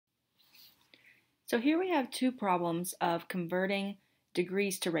So here we have two problems of converting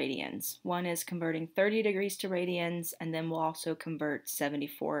degrees to radians. One is converting 30 degrees to radians, and then we'll also convert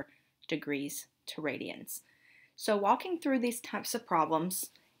 74 degrees to radians. So walking through these types of problems,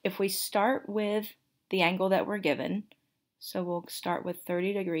 if we start with the angle that we're given, so we'll start with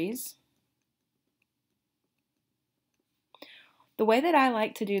 30 degrees. The way that I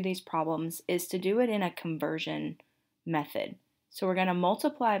like to do these problems is to do it in a conversion method. So we're going to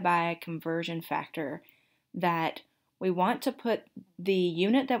multiply by a conversion factor that we want to put the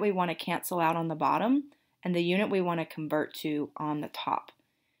unit that we want to cancel out on the bottom and the unit we want to convert to on the top.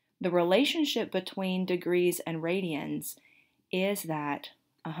 The relationship between degrees and radians is that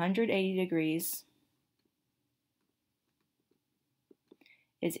 180 degrees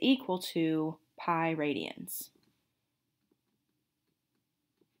is equal to pi radians.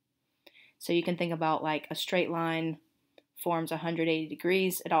 So you can think about like a straight line forms 180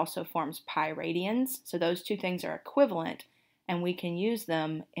 degrees. It also forms pi radians. So those two things are equivalent, and we can use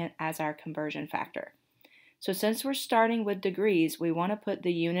them as our conversion factor. So since we're starting with degrees, we want to put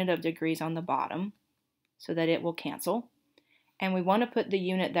the unit of degrees on the bottom so that it will cancel. And we want to put the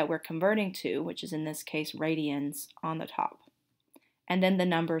unit that we're converting to, which is in this case radians, on the top. And then the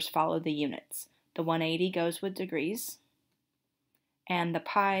numbers follow the units. The 180 goes with degrees, and the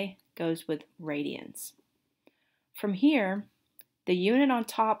pi goes with radians. From here, the unit on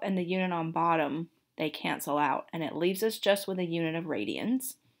top and the unit on bottom, they cancel out, and it leaves us just with a unit of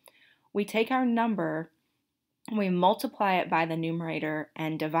radians. We take our number, and we multiply it by the numerator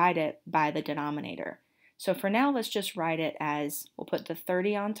and divide it by the denominator. So for now, let's just write it as, we'll put the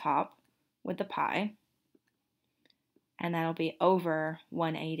 30 on top with the pi, and that'll be over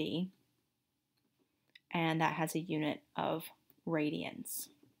 180, and that has a unit of radians.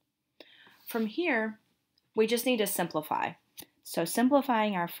 From here, we just need to simplify. So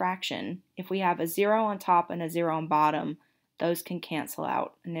simplifying our fraction, if we have a 0 on top and a 0 on bottom, those can cancel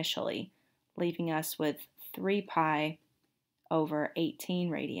out initially, leaving us with 3 pi over 18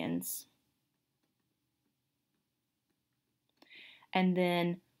 radians. And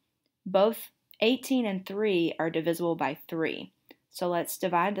then both 18 and 3 are divisible by 3. So let's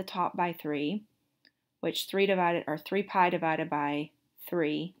divide the top by 3, which 3 pi divided by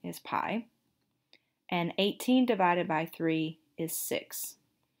 3 is pi. And 18 divided by 3 is 6.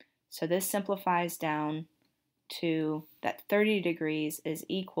 So this simplifies down to that 30 degrees is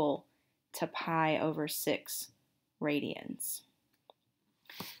equal to pi over 6 radians.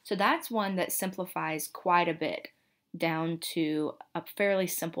 So that's one that simplifies quite a bit down to a fairly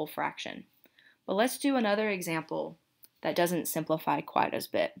simple fraction. But let's do another example that doesn't simplify quite as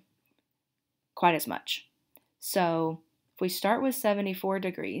much. So if we start with 74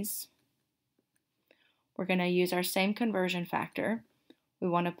 degrees, we're going to use our same conversion factor. We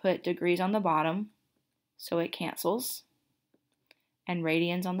want to put degrees on the bottom so it cancels, and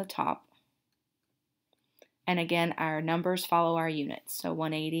radians on the top. And again, our numbers follow our units. So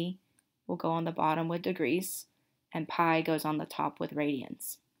 180 will go on the bottom with degrees, and pi goes on the top with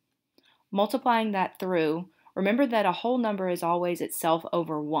radians. Multiplying that through, remember that a whole number is always itself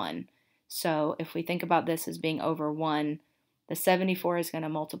over 1. So if we think about this as being over 1, the 74 is going to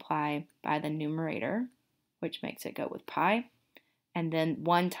multiply by the numerator, which makes it go with pi. And then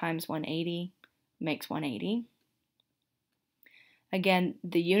 1 times 180 makes 180. Again,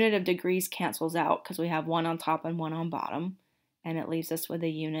 the unit of degrees cancels out because we have 1 on top and 1 on bottom, and it leaves us with a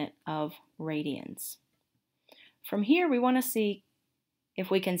unit of radians. From here, we want to see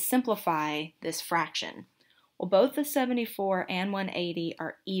if we can simplify this fraction. Well, both the 74 and 180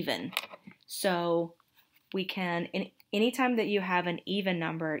 are even. So we can, anytime that you have an even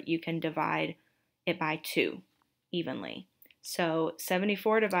number, you can divide it by 2 evenly. So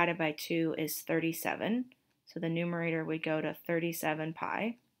 74 divided by 2 is 37. So the numerator would go to 37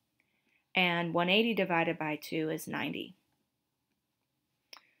 pi. And 180 divided by 2 is 90.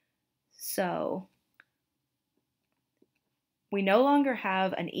 So we no longer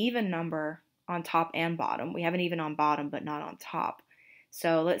have an even number on top and bottom. We have an even on bottom, but not on top.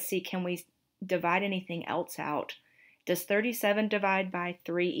 So let's see, can we divide anything else out? Does 37 divide by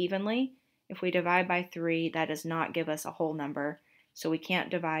 3 evenly? If we divide by 3, that does not give us a whole number, so we can't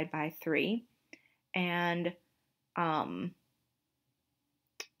divide by 3. And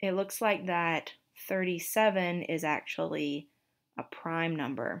it looks like that 37 is actually a prime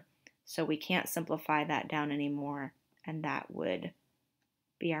number, so we can't simplify that down anymore, and that would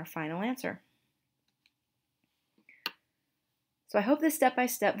be our final answer. So I hope this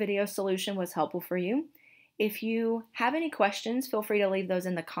step-by-step video solution was helpful for you. If you have any questions, feel free to leave those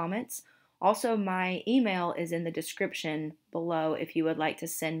in the comments. Also, my email is in the description below if you would like to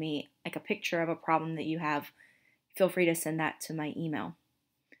send me like a picture of a problem that you have. Feel free to send that to my email.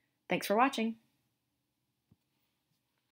 Thanks for watching.